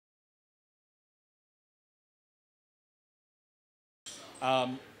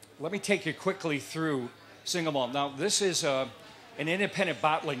Let me take you quickly through single malt. Now, this is an independent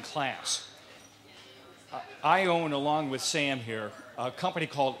bottling class. I own, along with Sam here, a company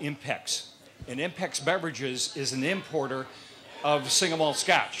called Impex. And Impex Beverages is an importer of single malt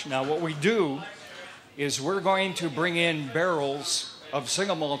scotch. Now, what we do is we're going to bring in barrels of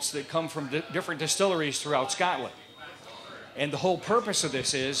single malts that come from different distilleries throughout Scotland. And the whole purpose of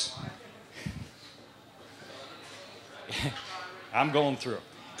this is, I'm going through,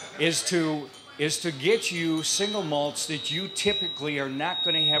 is to get you single malts that you typically are not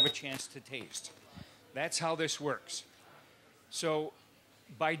going to have a chance to taste. That's how this works. So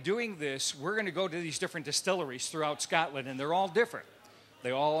by doing this, we're going to go to these different distilleries throughout Scotland, and they're all different.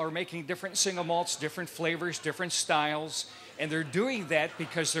 They all are making different single malts, different flavors, different styles, and they're doing that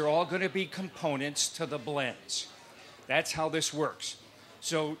because they're all going to be components to the blends. That's how this works.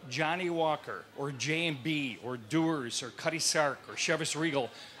 So Johnny Walker or J&B or Dewar's or Cutty Sark or Chivas Regal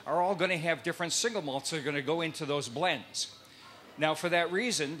are all going to have different single malts that are going to go into those blends. Now, for that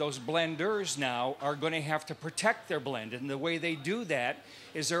reason, those blenders now are going to have to protect their blend, and the way they do that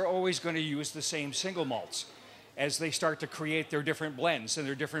is they're always going to use the same single malts as they start to create their different blends and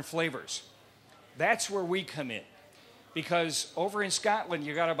their different flavors. That's where we come in, because over in Scotland,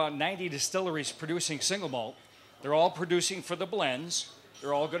 you got about 90 distilleries producing single malt. They're all producing for the blends.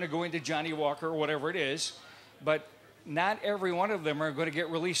 They're all going to go into Johnny Walker or whatever it is, but not every one of them are going to get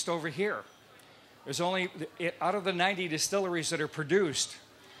released over here. There's only, out of the 90 distilleries that are produced,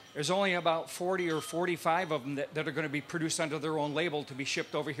 there's only about 40 or 45 of them that are going to be produced under their own label to be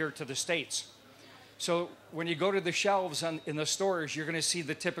shipped over here to the States. So when you go to the shelves in the stores, you're going to see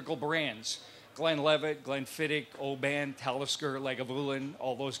the typical brands: Glenlivet, Glenfiddich, Oban, Talisker, Lagavulin,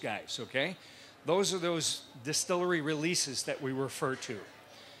 all those guys, okay? Those are those distillery releases that we refer to.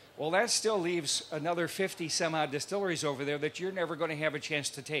 Well, that still leaves another 50 some odd distilleries over there that you're never going to have a chance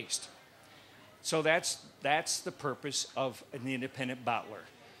to taste. So that's the purpose of an independent bottler.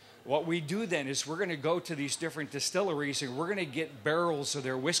 What we do then is we're going to go to these different distilleries and we're going to get barrels of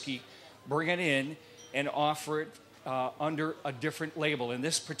their whiskey, bring it in, and offer it under a different label. In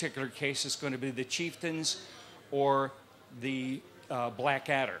this particular case, it's going to be the Chieftains or the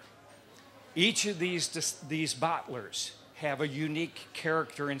Blackadder. Each of these bottlers have a unique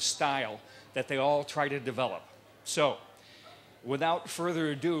character and style that they all try to develop. So, without further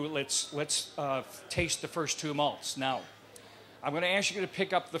ado, let's taste the first two malts. Now, I'm going to ask you to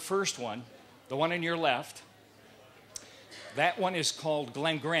pick up the first one, the one on your left. That one is called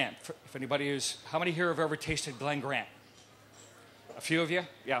Glen Grant. If anybody is, how many here have ever tasted Glen Grant? A few of you?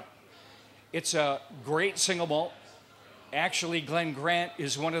 Yeah. It's a great single malt. Actually, Glen Grant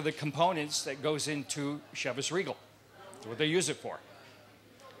is one of the components that goes into Chivas Regal. That's what they use it for.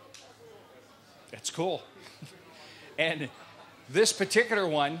 That's cool. And this particular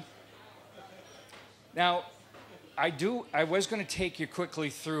one, now, I was going to take you quickly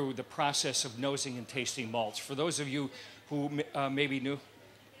through the process of nosing and tasting malts. For those of you who may be new,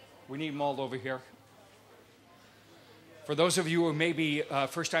 we need malt over here. For those of you who may be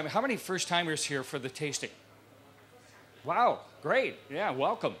first time, how many first timers here for the tasting? Wow, great. Yeah,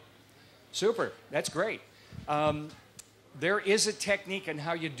 welcome. Super, that's great. There is a technique on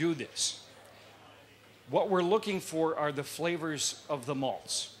how you do this. What we're looking for are the flavors of the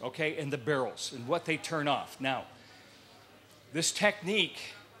malts, okay, and the barrels and what they turn off. Now, this technique,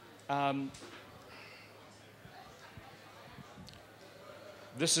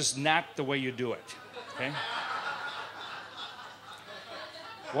 this is not the way you do it, okay?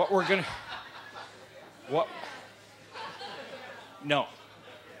 No.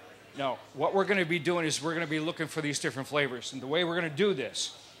 What we're going to be doing is we're going to be looking for these different flavors. And the way we're going to do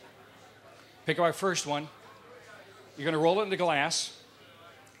this, pick up our first one. You're going to roll it in the glass.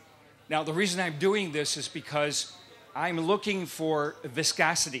 Now, the reason I'm doing this is because I'm looking for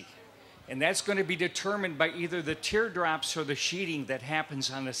viscosity. And that's going to be determined by either the teardrops or the sheeting that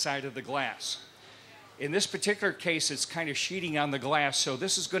happens on the side of the glass. In this particular case, it's kind of sheeting on the glass, so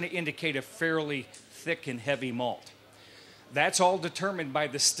this is going to indicate a fairly thick and heavy malt. That's all determined by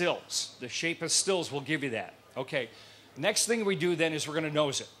the stills. The shape of stills will give you that. Okay, next thing we do then is we're going to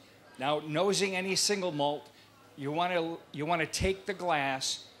nose it. Now, nosing any single malt, you want to take the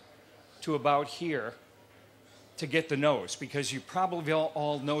glass to about here to get the nose, because you probably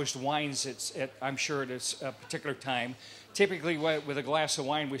all nosed wines I'm sure at a particular time. Typically, with a glass of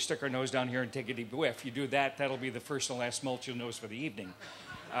wine, we stick our nose down here and take a deep whiff. You do that, that'll be the first and last malt you'll nose for the evening.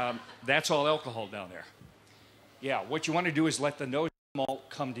 That's all alcohol down there. Yeah, what you want to do is let the nose malt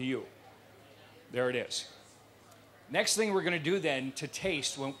come to you. There it is. Next thing we're going to do then to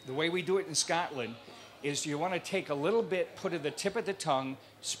taste, the way we do it in Scotland, is you want to take a little bit, put it at the tip of the tongue,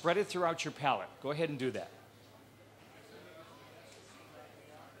 spread it throughout your palate. Go ahead and do that.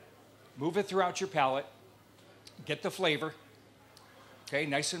 Move it throughout your palate. Get the flavor. Okay,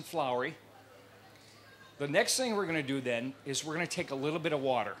 nice and flowery. The next thing we're going to do then is we're going to take a little bit of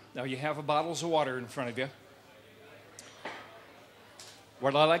water. Now you have bottles of water in front of you.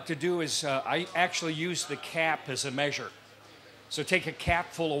 What I like to do is I actually use the cap as a measure. So take a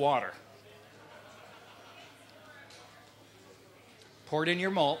cap full of water. Pour it in your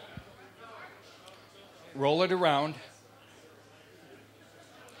malt. Roll it around.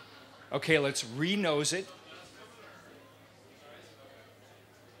 Okay, let's re-nose it.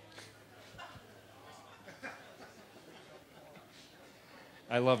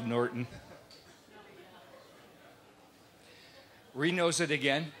 I love Norton. Re-nose it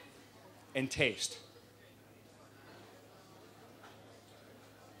again and taste.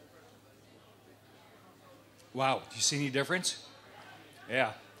 Wow, do you see any difference?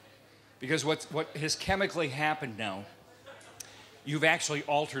 Yeah. Because what has chemically happened now, you've actually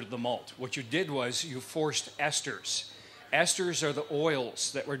altered the malt. What you did was you forced esters. Esters are the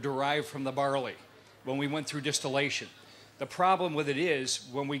oils that were derived from the barley when we went through distillation. The problem with it is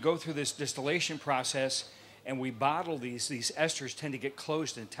when we go through this distillation process and we bottle these esters tend to get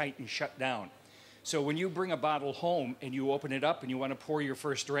closed and tight and shut down. So when you bring a bottle home and you open it up and you want to pour your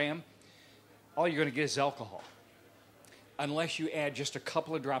first dram, all you're going to get is alcohol, unless you add just a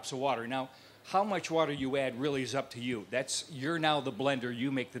couple of drops of water. Now, how much water you add really is up to you. You're now the blender.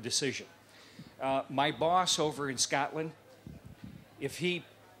 You make the decision. My boss over in Scotland, if he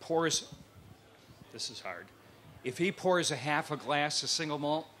pours, this is hard, if he pours a half a glass of single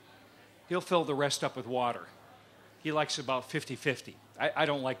malt, he'll fill the rest up with water. He likes about 50-50. I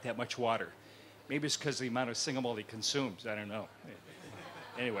don't like that much water. Maybe it's because of the amount of single malt he consumes. I don't know.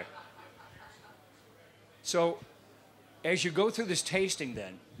 Anyway. So as you go through this tasting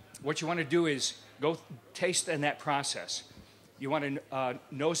then, what you want to do is go taste in that process. You want to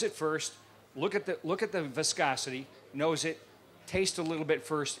nose it first, look at the viscosity, nose it, taste a little bit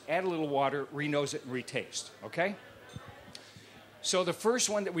first, add a little water, re-nose it, and retaste, okay? So the first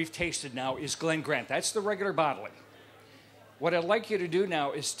one that we've tasted now is Glen Grant. That's the regular bottling. What I'd like you to do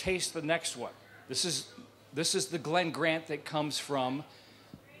now is taste the next one. This is the Glen Grant that comes from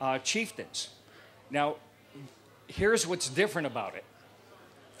Chieftains. Now, here's what's different about it.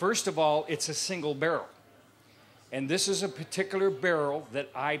 First of all, it's a single barrel. And this is a particular barrel that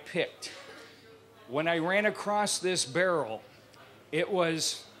I picked. When I ran across this barrel, it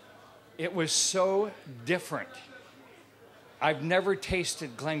was so different. I've never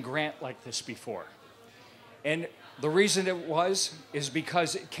tasted Glen Grant like this before. And the reason it is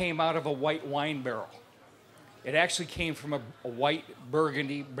because it came out of a white wine barrel. It actually came from a white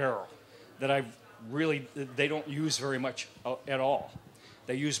Burgundy barrel that they don't use very much at all.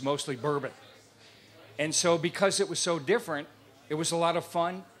 They use mostly bourbon. And so because it was so different, it was a lot of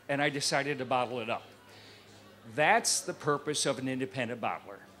fun, and I decided to bottle it up. That's the purpose of an independent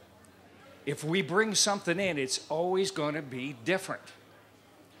bottler. If we bring something in, it's always going to be different.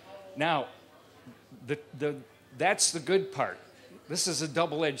 Now, that's the good part. This is a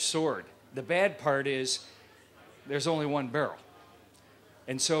double-edged sword. The bad part is there's only one barrel.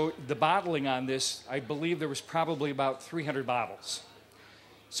 And so the bottling on this, I believe there was probably about 300 bottles.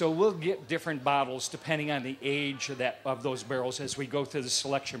 So we'll get different bottles depending on the age of those barrels as we go through the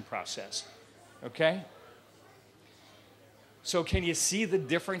selection process. Okay? So can you see the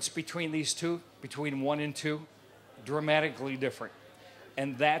difference between these two, between 1 and 2? Dramatically different.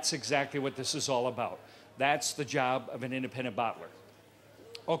 And that's exactly what this is all about. That's the job of an independent bottler.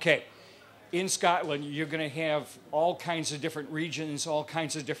 Okay, in Scotland, you're going to have all kinds of different regions, all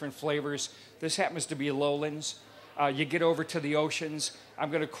kinds of different flavors. This happens to be lowlands. You get over to the oceans.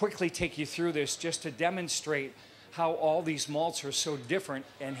 I'm going to quickly take you through this just to demonstrate how all these malts are so different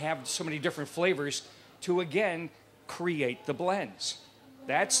and have so many different flavors to, again, create the blends.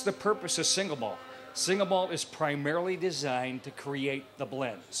 That's the purpose of single malt. Single malt is primarily designed to create the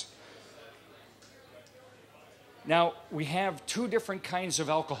blends. Now, we have 2 different kinds of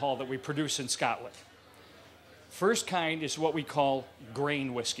alcohol that we produce in Scotland. First kind is what we call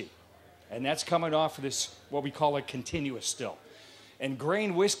grain whiskey. And that's coming off of this, what we call a continuous still. And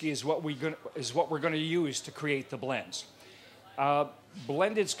grain whiskey is what we're going to use to create the blends.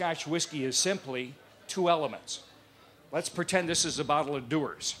 Blended Scotch whiskey is simply 2 elements. Let's pretend this is a bottle of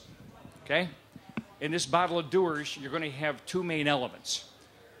Dewar's, okay? In this bottle of Dewar's, you're going to have 2 main elements.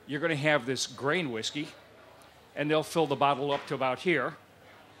 You're going to have this grain whiskey, and they'll fill the bottle up to about here.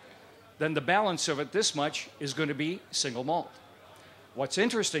 Then the balance of it, this much, is going to be single malt. What's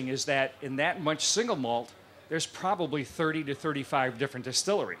interesting is that in that much single malt, there's probably 30 to 35 different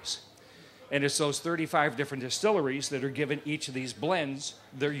distilleries. And it's those 35 different distilleries that are giving each of these blends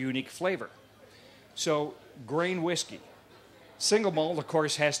their unique flavor. So grain whiskey, single malt, of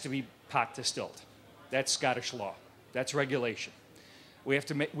course, has to be pot distilled. That's Scottish law. That's regulation. We have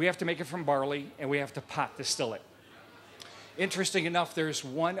to make it from barley, and we have to pot distill it. Interesting enough, there's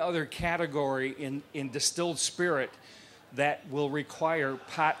one other category in distilled spirit that will require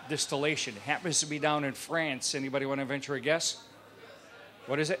pot distillation. It happens to be down in France. Anybody want to venture a guess?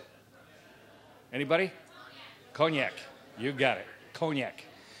 What is it? Anybody? Cognac. You got it. Cognac.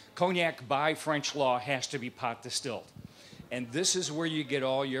 Cognac, by French law, has to be pot distilled. And this is where you get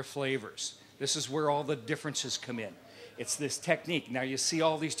all your flavors. This is where all the differences come in. It's this technique. Now, you see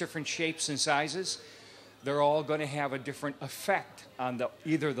all these different shapes and sizes. They're all going to have a different effect on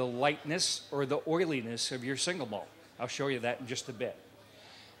either the lightness or the oiliness of your single malt. I'll show you that in just a bit.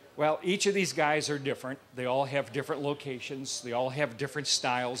 Well, each of these guys are different. They all have different locations. They all have different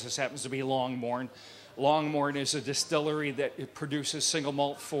styles. This happens to be Longmorn. Longmorn is a distillery that it produces single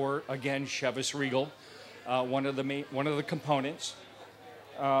malt for, again, Chivas Regal, one of the components.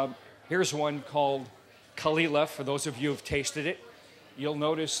 Here's one called Kalila, for those of you who have tasted it. You'll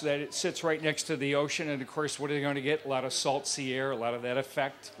notice that it sits right next to the ocean, and of course, what are they going to get? A lot of salt sea air, a lot of that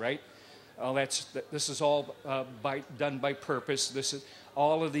effect, right? This is all done by purpose.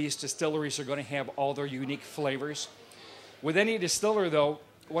 All of these distilleries are going to have all their unique flavors. With any distiller, though,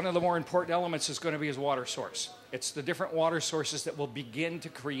 one of the more important elements is going to be his water source. It's the different water sources that will begin to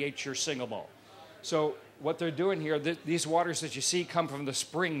create your single malt. So what they're doing here, these waters that you see come from the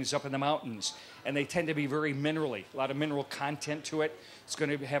springs up in the mountains, and they tend to be very minerally, a lot of mineral content to it. It's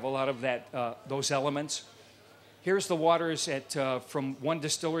going to have a lot of those elements. Here's the waters from one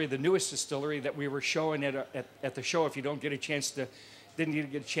distillery, the newest distillery that we were showing at the show. If you didn't get a chance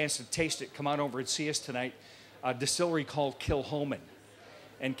to taste it, come on over and see us tonight. A distillery called Kilchoman.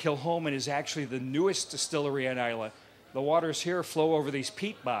 And Kilchoman is actually the newest distillery on Islay. The waters here flow over these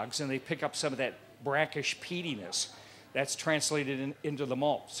peat bogs, and they pick up some of that brackish peatiness. That's translated into the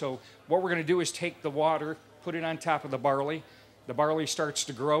malt. So what we're going to do is take the water, put it on top of the barley. The barley starts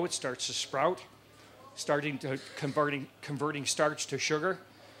to grow. It starts to sprout, converting starch to sugar.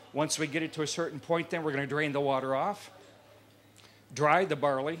 Once we get it to a certain point, then we're going to drain the water off, dry the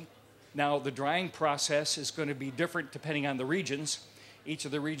barley. Now, the drying process is going to be different depending on the regions. Each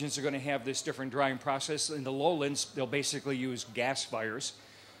of the regions are going to have this different drying process. In the lowlands, they'll basically use gas fires.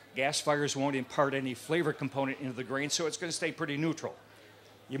 Gas fires won't impart any flavor component into the grain, so it's going to stay pretty neutral.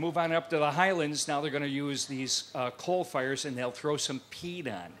 You move on up to the highlands, now they're going to use these coal fires, and they'll throw some peat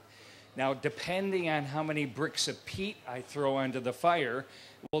on. Now, depending on how many bricks of peat I throw onto the fire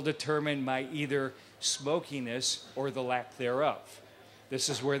will determine my either smokiness or the lack thereof. This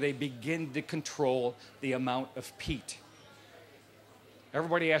is where they begin to control the amount of peat.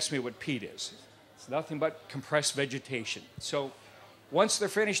 Everybody asks me what peat is. It's nothing but compressed vegetation. So once they're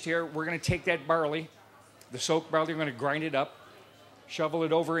finished here, we're going to take that barley, the soaked barley, we're going to grind it up, shovel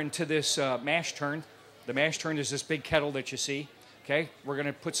it over into this mash tun. The mash tun is this big kettle that you see. Okay, we're going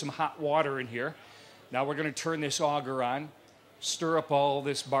to put some hot water in here. Now we're going to turn this auger on, stir up all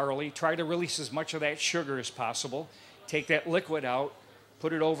this barley, try to release as much of that sugar as possible, take that liquid out,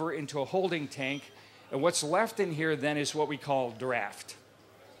 put it over into a holding tank, and what's left in here then is what we call draft.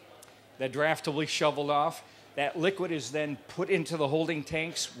 That draft will be shoveled off. That liquid is then put into the holding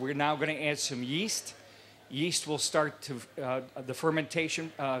tanks. We're now going to add some yeast. Yeast will start to, the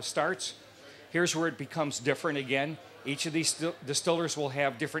fermentation starts. Here's where it becomes different again. Each of these distillers will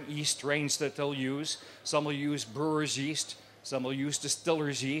have different yeast strains that they'll use. Some will use brewer's yeast. Some will use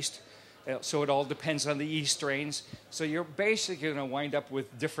distiller's yeast. So it all depends on the yeast strains. So you're basically going to wind up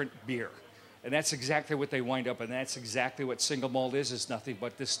with different beer. And that's exactly what they wind up, and that's exactly what single malt is. It's nothing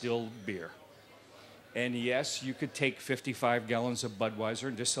but distilled beer. And yes, you could take 55 gallons of Budweiser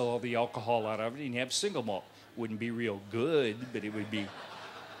and distill all the alcohol out of it, and you have single malt. Wouldn't be real good, but it would be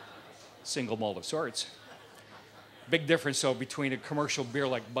single malt of sorts. Big difference, though, between a commercial beer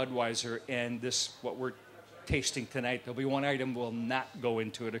like Budweiser and this, what we're tasting tonight. There'll be one item will not go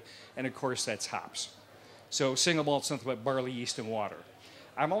into it, and of course, that's hops. So single malt's nothing but barley, yeast, and water.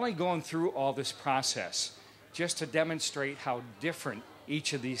 I'm only going through all this process just to demonstrate how different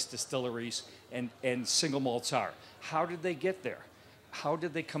each of these distilleries and single malts are. How did they get there? How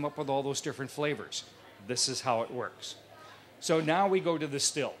did they come up with all those different flavors? This is how it works. So now we go to the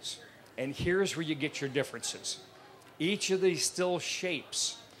stills, and here's where you get your differences. Each of these still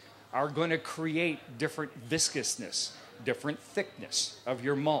shapes are going to create different viscousness, different thickness of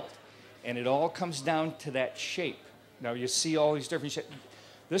your malt, and it all comes down to that shape. Now you see all these different shapes.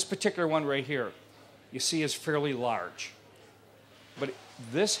 This particular one right here, you see is fairly large. But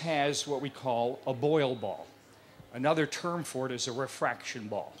this has what we call a boil ball. Another term for it is a refraction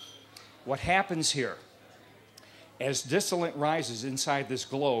ball. What happens here, as distillate rises inside this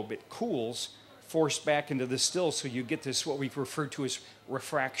globe, it cools, forced back into the still, so you get this, what we refer to as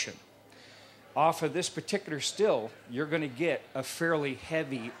refraction. Off of this particular still, you're going to get a fairly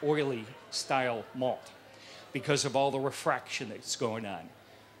heavy, oily style malt because of all the refraction that's going on.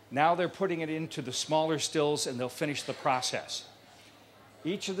 Now they're putting it into the smaller stills and they'll finish the process.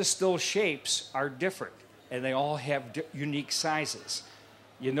 Each of the still shapes are different and they all have unique sizes.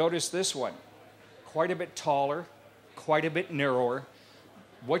 You notice this one, quite a bit taller, quite a bit narrower.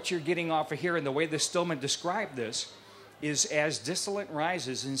 What you're getting off of here, and the way the stillman described this, is as distillate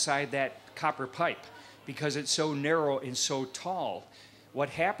rises inside that copper pipe, because it's so narrow and so tall, what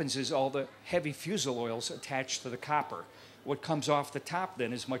happens is all the heavy fusel oils attach to the copper. What comes off the top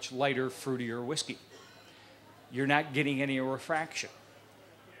then is much lighter, fruitier whiskey. You're not getting any refraction.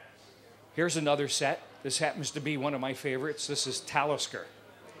 Here's another set. This happens to be one of my favorites. This is Talisker.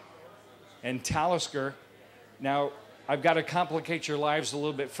 And Talisker, now I've got to complicate your lives a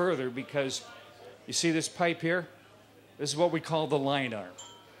little bit further, because you see this pipe here? This is what we call the line arm.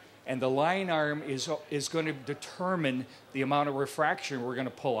 And the line arm is going to determine the amount of refraction we're going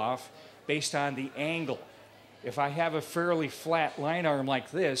to pull off based on the angle. If I have a fairly flat line arm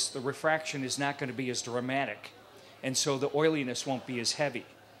like this, the refraction is not going to be as dramatic. And so the oiliness won't be as heavy.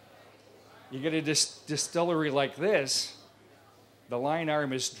 You get a distillery like this, the line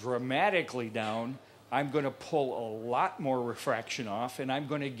arm is dramatically down. I'm going to pull a lot more refraction off, and I'm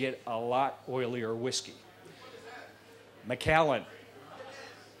going to get a lot oilier whiskey. Macallan.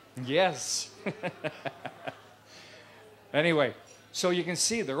 Yes. Anyway, so you can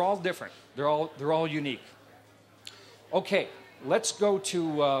see they're all different. They're all unique. Okay, let's go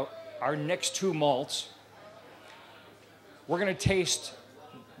to our next two malts. We're going to taste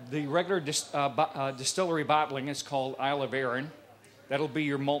the regular distillery bottling. It's called Isle of Arran. That'll be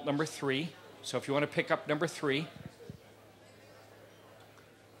your malt number 3. So if you want to pick up number 3.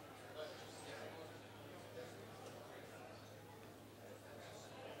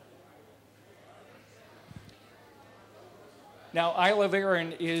 Now, Isle of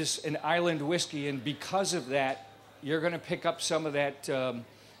Arran is an island whiskey, and because of that, you're going to pick up some of that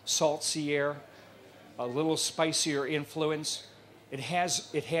salt sea air, a little spicier influence. It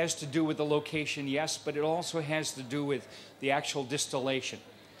has to do with the location, yes, but it also has to do with the actual distillation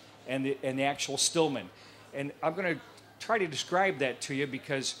and the actual stillman. And I'm going to try to describe that to you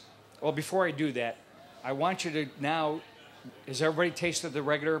because, well, before I do that, I want you to now, has everybody tasted the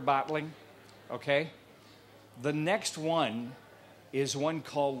regular bottling? Okay. The next one is one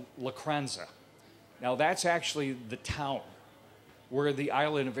called La Cranza. Now, that's actually the town where the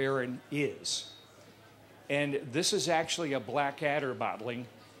island of Arran is. And this is actually a Blackadder bottling.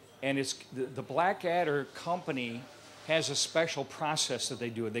 And it's the Blackadder company has a special process that they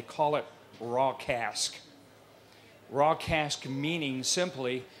do. They call it raw cask. Raw cask meaning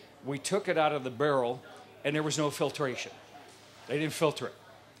simply we took it out of the barrel and there was no filtration. They didn't filter it.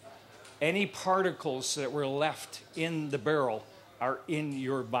 Any particles that were left in the barrel are in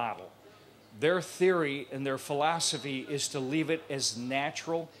your bottle. Their theory and their philosophy is to leave it as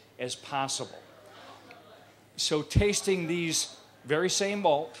natural as possible. So tasting these very same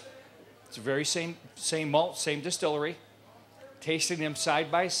malt, it's the very same malt, same distillery, tasting them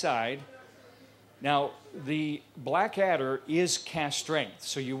side by side. Now, the Blackadder is cask strength,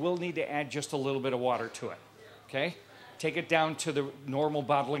 so you will need to add just a little bit of water to it, okay? Take it down to the normal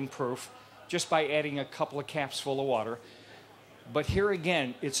bottling proof just by adding a couple of caps full of water. But here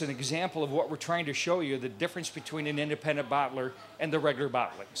again, it's an example of what we're trying to show you, the difference between an independent bottler and the regular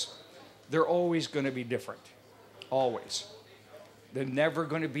bottlings. They're always going to be different, always. They're never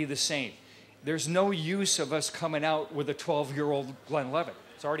going to be the same. There's no use of us coming out with a 12-year-old Glenlivet.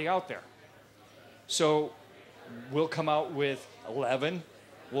 It's already out there. So we'll come out with 11.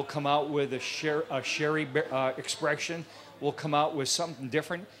 We'll come out with a sherry expression. We'll come out with something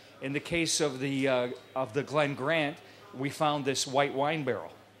different. In the case of the Glen Grant, we found this white wine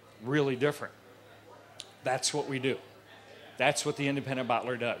barrel, really different. That's what we do. That's what the independent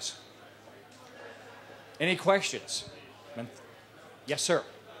bottler does. Any questions? Yes, sir.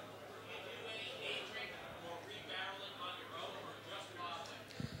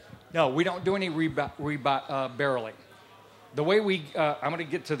 No, we don't do any barreling. The way I'm going to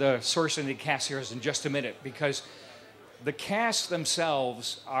get to the sourcing the casks here in just a minute, because the casks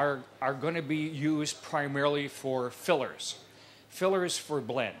themselves are going to be used primarily for fillers for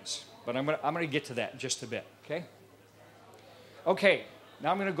blends. But I'm going to get to that in just a bit, okay? Okay,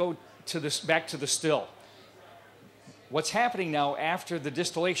 now I'm going to go to this, back to the still. What's happening now after the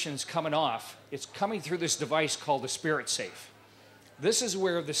distillation is coming off, it's coming through this device called the spirit safe. This is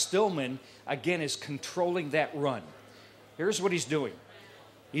where the stillman, again, is controlling that run. Here's what he's doing.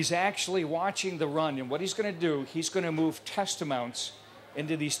 He's actually watching the run, and what he's going to do, he's going to move test amounts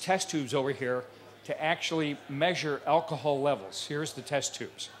into these test tubes over here to actually measure alcohol levels. Here's the test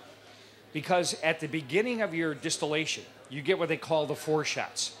tubes. Because at the beginning of your distillation, you get what they call the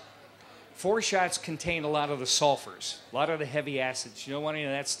foreshots. Foreshots contain a lot of the sulfurs, a lot of the heavy acids. You don't want any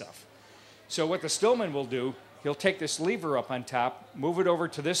of that stuff. So what the stillman will do, he'll take this lever up on top, move it over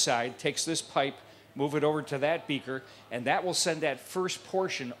to this side, takes this pipe, move it over to that beaker, and that will send that first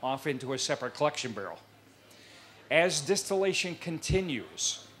portion off into a separate collection barrel. As distillation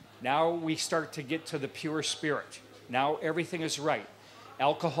continues, now we start to get to the pure spirit. Now everything is right.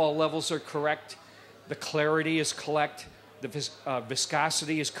 Alcohol levels are correct. The clarity is correct. The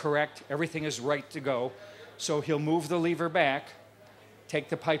viscosity is correct. Everything is right to go. So he'll move the lever back, take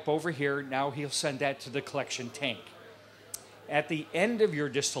the pipe over here. Now he'll send that to the collection tank. At the end of your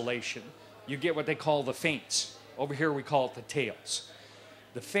distillation, you get what they call the feints. Over here we call it the tails.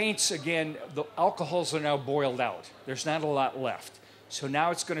 The feints, again, the alcohols are now boiled out. There's not a lot left. So now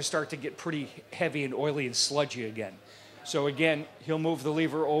it's going to start to get pretty heavy and oily and sludgy again. So again, he'll move the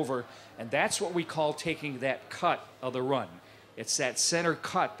lever over, and that's what we call taking that cut of the run. It's that center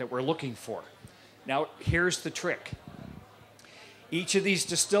cut that we're looking for. Now, here's the trick. Each of these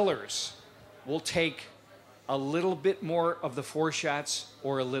distillers will take a little bit more of the foreshots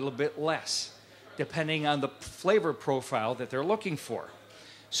or a little bit less, depending on the flavor profile that they're looking for.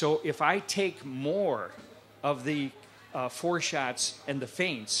 So if I take more of the foreshots and the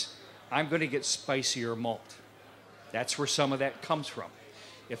feints, I'm going to get spicier malt. That's where some of that comes from.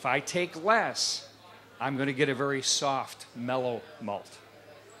 If I take less, I'm going to get a very soft, mellow malt.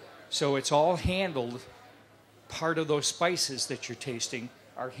 So it's all handled, part of those spices that you're tasting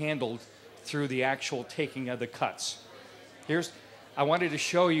are handled through the actual taking of the cuts. I wanted to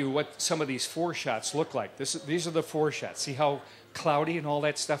show you what some of these foreshots look like. These are the foreshots. See how cloudy and all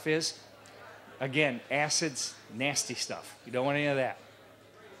that stuff is? Again, acids, nasty stuff. You don't want any of that.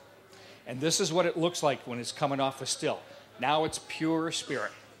 And this is what it looks like when it's coming off the still. Now it's pure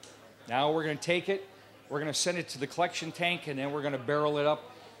spirit. Now we're going to take it, we're going to send it to the collection tank, and then we're going to barrel it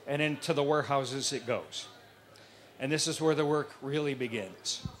up, and into the warehouses it goes. And this is where the work really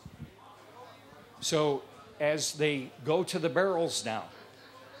begins. So as they go to the barrels now,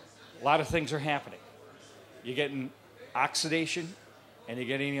 a lot of things are happening. You're getting oxidation, and you're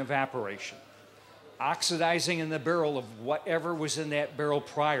getting evaporation. Oxidizing in the barrel of whatever was in that barrel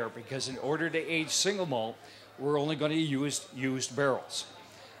prior, because in order to age single malt, we're only going to use used barrels.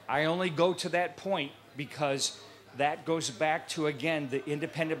 I only go to that point because that goes back to, again, the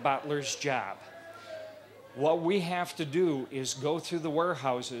independent bottler's job. What we have to do is go through the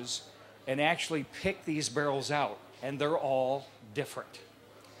warehouses and actually pick these barrels out, and they're all different.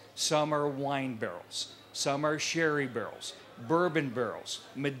 Some are wine barrels, some are sherry barrels, bourbon barrels,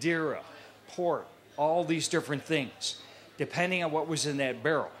 Madeira, port, all these different things, depending on what was in that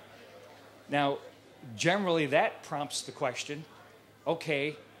barrel. Now, generally that prompts the question,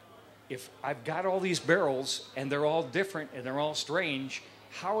 okay, if I've got all these barrels and they're all different and they're all strange,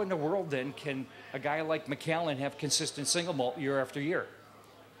 how in the world then can a guy like Macallan have consistent single malt year after year?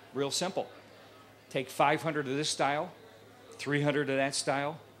 Real simple. Take 500 of this style, 300 of that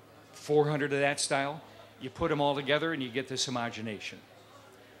style, 400 of that style, you put them all together and you get this homogenation.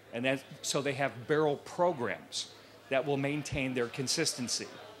 And then, so they have barrel programs that will maintain their consistency.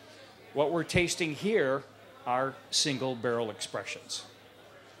 What we're tasting here are single barrel expressions.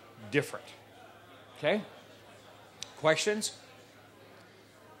 Different. Okay? Questions?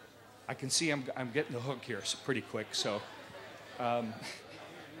 I can see I'm getting the hook here pretty quick, so. Like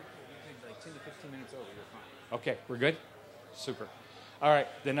 10 to 15 minutes over, you're fine. Okay, we're good? Super. All right,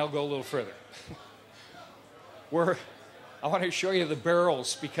 then I'll go a little further. I want to show you the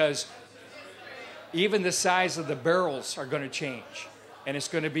barrels, because even the size of the barrels are going to change, and it's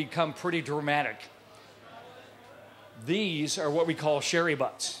going to become pretty dramatic. These are what we call sherry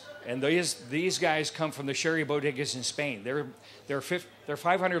butts, and these guys come from the sherry bodegas in Spain. They're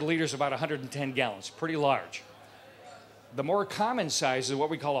 500 liters, about 110 gallons, pretty large. The more common size is what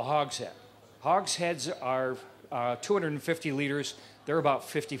we call a hogshead. Hogsheads are 250 liters. They're about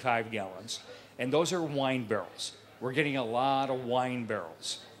 55 gallons, and those are wine barrels. We're getting a lot of wine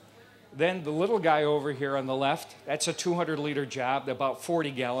barrels. Then the little guy over here on the left, that's a 200-liter job, about 40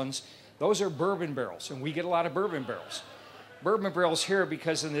 gallons. Those are bourbon barrels, and we get a lot of bourbon barrels. Bourbon barrels here,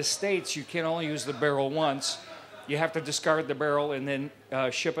 because in the States, you can only use the barrel once, You have to discard the barrel and then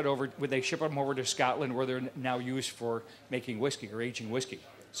ship it over. They ship them over to Scotland, where they're now used for making whiskey or aging whiskey.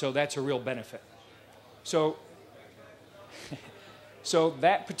 So that's a real benefit. So, so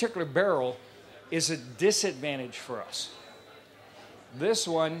that particular barrel is a disadvantage for us. This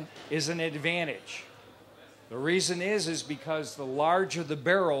one is an advantage. The reason is because the larger the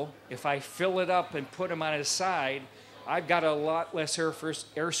barrel, if I fill it up and put them on its side, I've got a lot less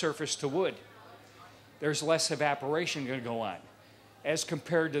air surface to wood. There's less evaporation going to go on. As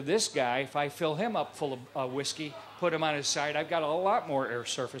compared to this guy, if I fill him up full of whiskey, put him on his side, I've got a lot more air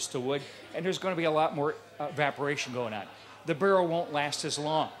surface to wood, and there's going to be a lot more evaporation going on. The barrel won't last as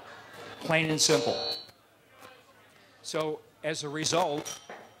long, plain and simple. So as a result,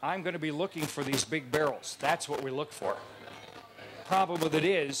 I'm going to be looking for these big barrels. That's what we look for. The problem with it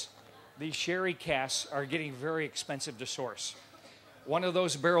is these sherry casks are getting very expensive to source. One of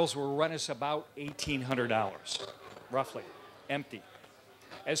those barrels will run us about $1,800, roughly, empty.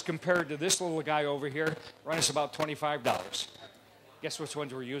 As compared to this little guy over here, run us about $25. Guess which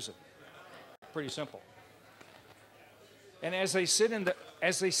ones we're using? Pretty simple. And as they sit in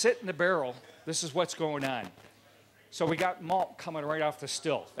the barrel, this is what's going on. So we got malt coming right off the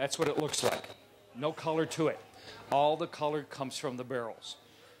still. That's what it looks like. No color to it. All the color comes from the barrels.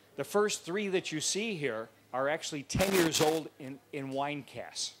 The first three that you see here are actually 10 years old in wine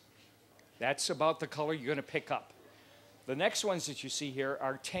casks. That's about the color you're going to pick up. The next ones that you see here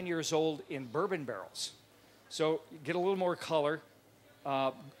are 10 years old in bourbon barrels. So you get a little more color,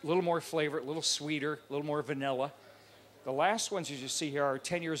 a little more flavor, a little sweeter, a little more vanilla. The last ones you see here are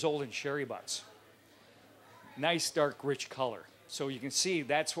 10 years old in sherry butts. Nice, dark, rich color. So you can see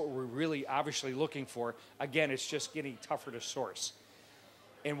that's what we're really obviously looking for. Again, it's just getting tougher to source.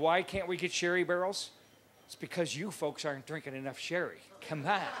 And why can't we get sherry barrels? It's because you folks aren't drinking enough sherry. Come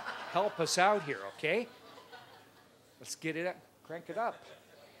on, help us out here, okay? Let's get it up, crank it up.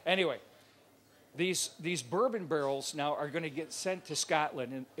 Anyway, these bourbon barrels now are going to get sent to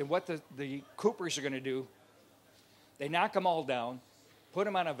Scotland, and what the coopers are going to do, they knock them all down, put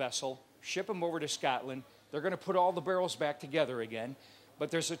them on a vessel, ship them over to Scotland. They're going to put all the barrels back together again, but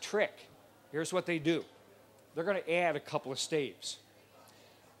there's a trick. Here's what they do. They're going to add a couple of staves.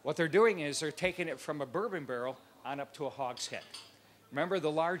 What they're doing is they're taking it from a bourbon barrel on up to a hogshead. Remember,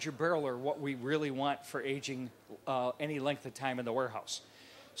 the larger barrel are what we really want for aging any length of time in the warehouse.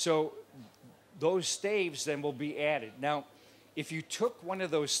 So those staves then will be added. Now, if you took one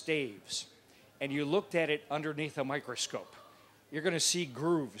of those staves and you looked at it underneath a microscope, you're going to see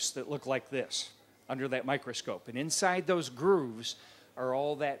grooves that look like this under that microscope. And inside those grooves are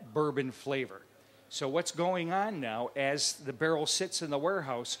all that bourbon flavor. So what's going on now, as the barrel sits in the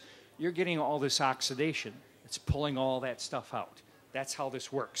warehouse, you're getting all this oxidation. It's pulling all that stuff out. That's how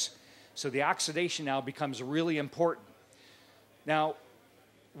this works. So the oxidation now becomes really important. Now,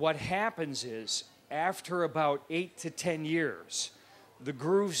 what happens is, after about 8 to 10 years, the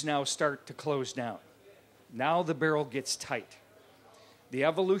grooves now start to close down. Now the barrel gets tight. The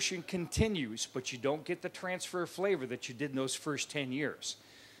evolution continues, but you don't get the transfer of flavor that you did in those first 10 years.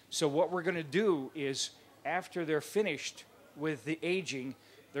 So what we're going to do is, after they're finished with the aging,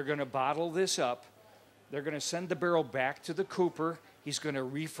 they're going to bottle this up. They're going to send the barrel back to the cooper. He's going to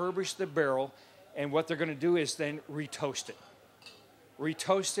refurbish the barrel, and what they're going to do is then retoast it.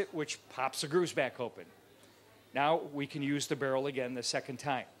 Retoast it, which pops the grooves back open. Now we can use the barrel again the second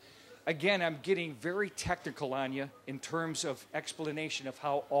time. Again, I'm getting very technical on you in terms of explanation of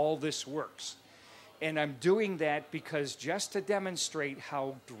how all this works. And I'm doing that because just to demonstrate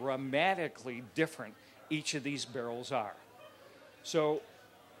how dramatically different each of these barrels are. So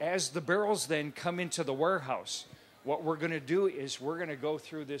as the barrels then come into the warehouse, what we're going to do is we're going to go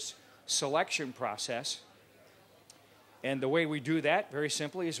through this selection process. And the way we do that, very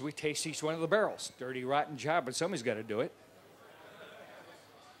simply, is we taste each one of the barrels. Dirty, rotten job, but somebody's got to do it.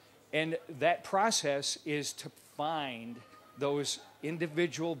 And that process is to find those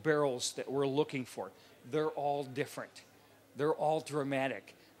individual barrels that we're looking for. They're all different. They're all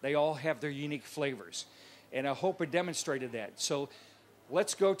dramatic. They all have their unique flavors. And I hope I demonstrated that. So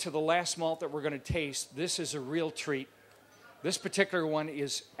let's go to the last malt that we're going to taste. This is a real treat. This particular one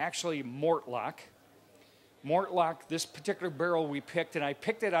is actually Mortlock. Mortlock, this particular barrel we picked, and I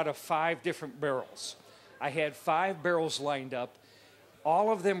picked it out of 5 different barrels. I had 5 barrels lined up.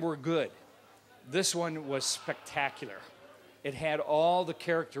 All of them were good. This one was spectacular. It had all the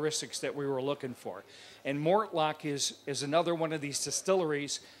characteristics that we were looking for. And Mortlock is another one of these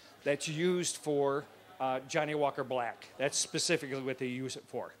distilleries that's used for Johnny Walker Black. That's specifically what they use it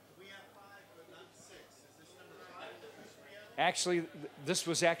for. We have 5, but not 6. Is this number 5? Actually, this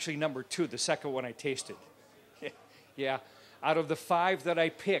was actually number 2, the second one I tasted. Yeah. Out of the 5 that I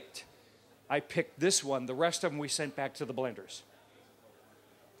picked this one. The rest of them we sent back to the blenders.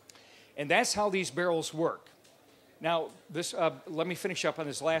 And that's how these barrels work. Now, let me finish up on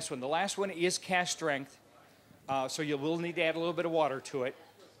this last one. The last one is cask strength, so you will need to add a little bit of water to it.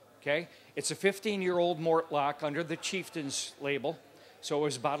 Okay? It's a 15-year-old Mortlock under the Chieftain's label. So it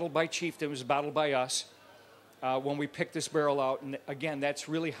was bottled by Chieftain, it was bottled by us when we picked this barrel out. And again, that's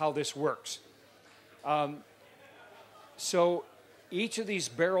really how this works. So each of these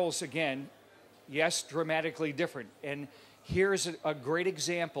barrels, again, yes, dramatically different. And here's a great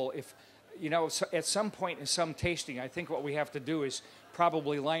example. If, at some point in some tasting, I think what we have to do is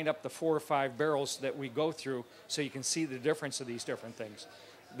probably line up the 4 or 5 barrels that we go through so you can see the difference of these different things.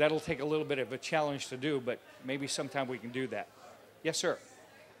 That'll take a little bit of a challenge to do, but maybe sometime we can do that. Yes, sir.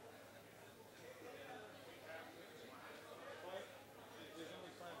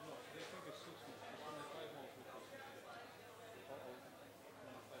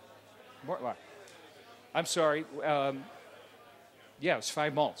 Mortlock. I'm sorry. Yeah, it's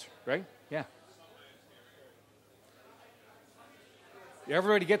 5 malts, right? Yeah.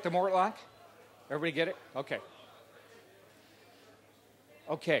 Everybody get the Mortlock? Everybody get it? Okay.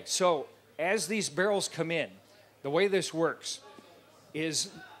 Okay, so as these barrels come in, the way this works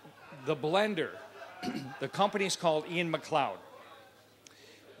is the blender, the company's called Ian McLeod.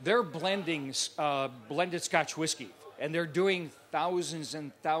 They're blending blended Scotch whiskey, and they're doing thousands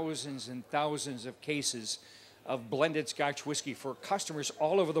and thousands and thousands of cases of blended Scotch whiskey for customers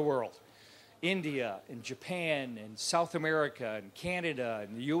all over the world. India and Japan and South America and Canada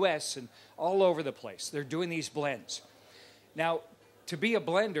and the US and all over the place. They're doing these blends. Now, to be a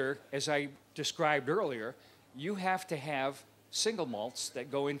blender, as I described earlier, you have to have single malts that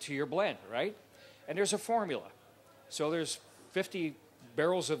go into your blend, right? And there's a formula. So there's 50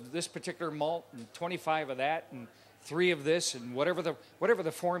 barrels of this particular malt and 25 of that and 3 of this and whatever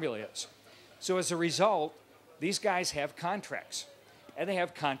the formula is. So as a result, these guys have contracts, and they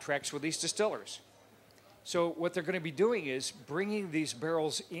have contracts with these distillers. So what they're going to be doing is bringing these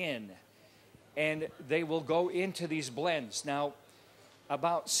barrels in, and they will go into these blends. Now,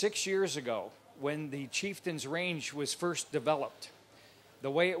 about 6 years ago, when the Chieftain's range was first developed,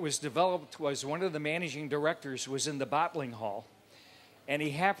 the way it was developed was one of the managing directors was in the bottling hall, and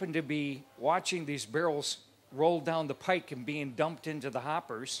he happened to be watching these barrels roll down the pike and being dumped into the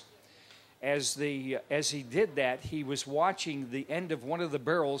hoppers. As he did that, he was watching the end of one of the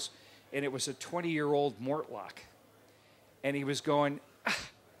barrels, and it was a 20-year-old Mortlock. And he was going, ah.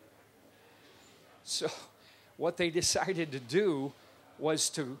 So what they decided to do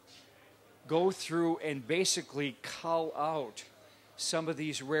was to go through and basically cull out some of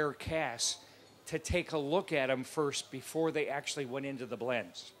these rare casks to take a look at them first before they actually went into the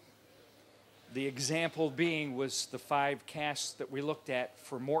blends. The example being was the 5 casks that we looked at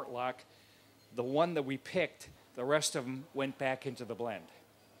for Mortlock. The one that we picked, the rest of them went back into the blend.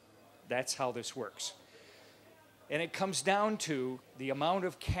 That's how this works. And it comes down to the amount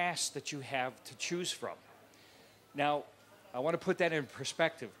of casks that you have to choose from. Now, I want to put that in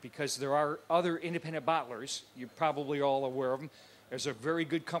perspective because there are other independent bottlers. You're probably all aware of them. There's a very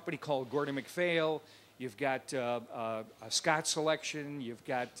good company called Gordon MacPhail. You've got a Scott Selection. You've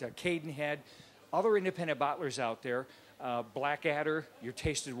got Cadenhead. Other independent bottlers out there. Blackadder, you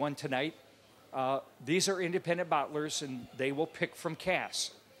tasted one tonight. These are independent bottlers, and they will pick from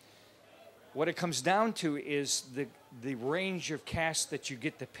casks. What it comes down to is the range of casks that you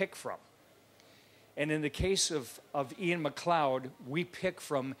get to pick from. And in the case of Ian McLeod, we pick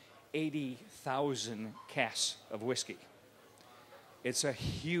from 80,000 casks of whiskey. It's a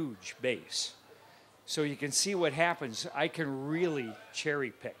huge base. So you can see what happens. I can really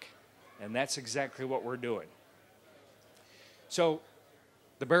cherry pick, and that's exactly what we're doing. So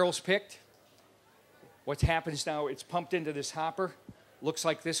the barrel's picked. What happens now, it's pumped into this hopper. Looks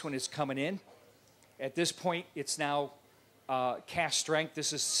like this one is coming in. At this point, it's now cask strength.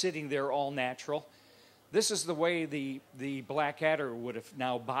 This is sitting there all natural. This is the way the Blackadder would have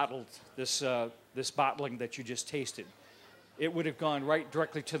now bottled this bottling that you just tasted. It would have gone right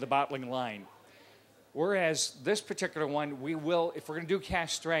directly to the bottling line. Whereas this particular one, we will, if we're going to do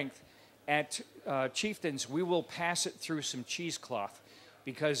cask strength, at Chieftain's, we will pass it through some cheesecloth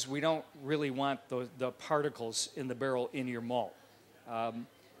because we don't really want the particles in the barrel in your malt.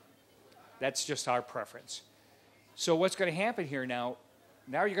 That's just our preference. So what's going to happen here now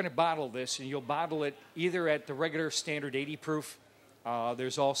you're going to bottle this, and you'll bottle it either at the regular standard 80 proof.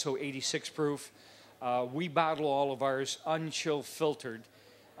 There's also 86 proof. We bottle all of ours unchill filtered,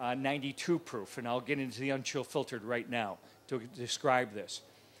 92 proof, and I'll get into the unchill filtered right now to describe this.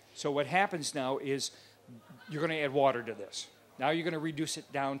 So what happens now is you're going to add water to this. Now you're going to reduce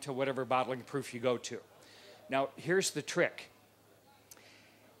it down to whatever bottling proof you go to. Now, here's the trick.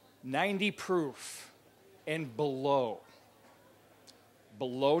 90 proof and below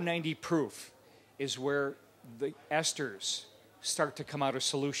 90 proof is where the esters start to come out of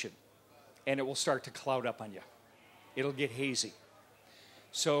solution, and it will start to cloud up on you. It'll get hazy.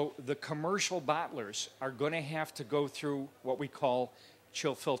 So the commercial bottlers are going to have to go through what we call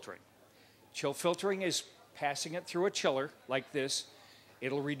chill filtering. Chill filtering is passing it through a chiller like this.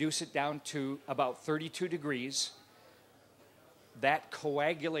 It'll reduce it down to about 32 degrees. That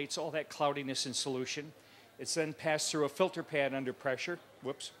coagulates all that cloudiness in solution. It's then passed through a filter pad under pressure,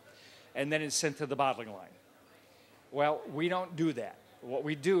 whoops, and then it's sent to the bottling line. Well, we don't do that. What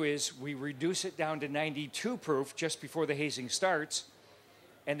we do is we reduce it down to 92 proof just before the hazing starts,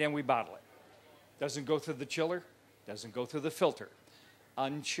 and then we bottle it. Doesn't go through the chiller, doesn't go through the filter.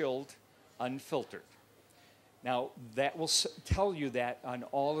 Unchilled, unfiltered. Now, that will tell you that on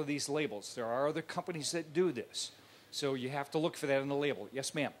all of these labels. There are other companies that do this, so you have to look for that on the label.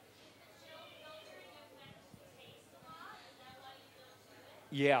 Yes, ma'am?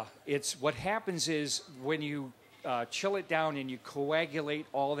 Yeah, it's what happens is when you chill it down and you coagulate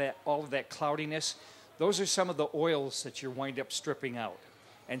all of that cloudiness, those are some of the oils that you wind up stripping out.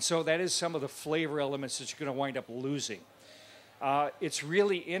 And so that is some of the flavor elements that you're going to wind up losing. It's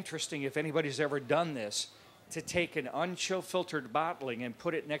really interesting, if anybody's ever done this, to take an unchill filtered bottling and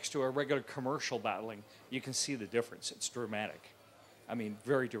put it next to a regular commercial bottling. You can see the difference. It's dramatic. I mean,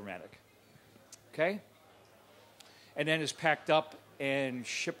 very dramatic. Okay? And then it's packed up and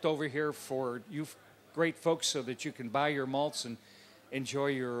shipped over here for you great folks so that you can buy your malts and enjoy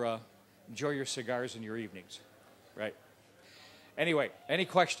your cigars in your evenings. Right? Anyway, any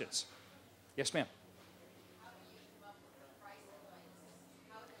questions? Yes, ma'am.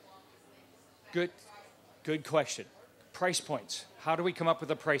 Good question. Price points. How do we come up with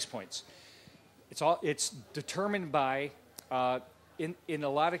the price points? It's determined by, in a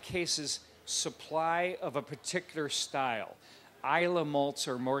lot of cases, supply of a particular style. Isla malts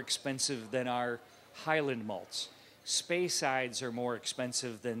are more expensive than our Highland malts. Speyside are more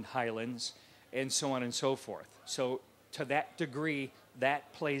expensive than Highlands, and so on and so forth. So to that degree,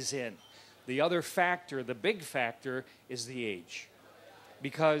 that plays in. The other factor, the big factor, is the age.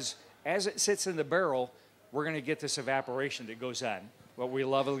 Because as it sits in the barrel, we're going to get this evaporation that goes on. What we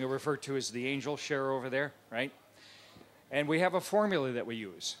lovingly refer to as the angel share over there, right? And we have a formula that we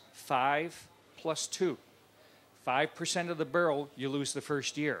use, 5 plus 2. 5% of the barrel you lose the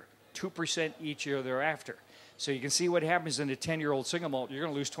first year, 2% each year thereafter. So you can see what happens in a 10-year-old single malt, you're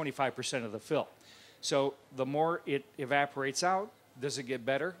going to lose 25% of the fill. So the more it evaporates out, does it get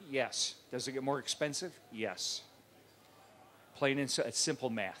better? Yes. Does it get more expensive? Yes. Plain and it's simple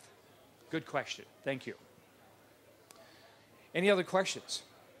math. Good question. Thank you. Any other questions?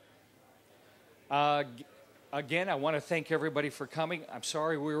 Again, I want to thank everybody for coming. I'm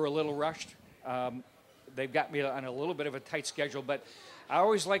sorry we were a little rushed. They've got me on a little bit of a tight schedule, but I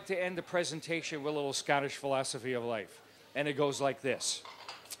always like to end the presentation with a little Scottish philosophy of life. And it goes like this.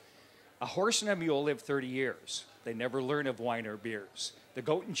 A horse and a mule live 30 years. They never learn of wine or beers. The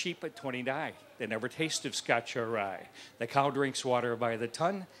goat and sheep at 20 die. They never taste of Scotch or rye. The cow drinks water by the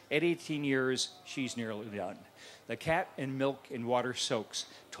ton. At 18 years, she's nearly done. The cat in milk and water soaks.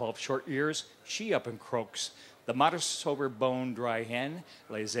 12 short years, she up and croaks. The modest, sober, bone, dry hen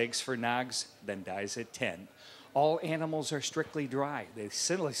lays eggs for nogs, then dies at 10. All animals are strictly dry. They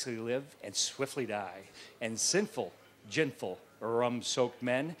sinlessly live and swiftly die. And sinful, ginful, rum-soaked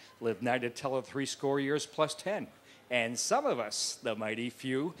men live nigh to tell of 80 years plus 10. And some of us, the mighty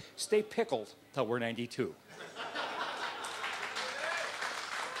few, stay pickled till we're 92.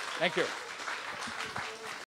 Thank you.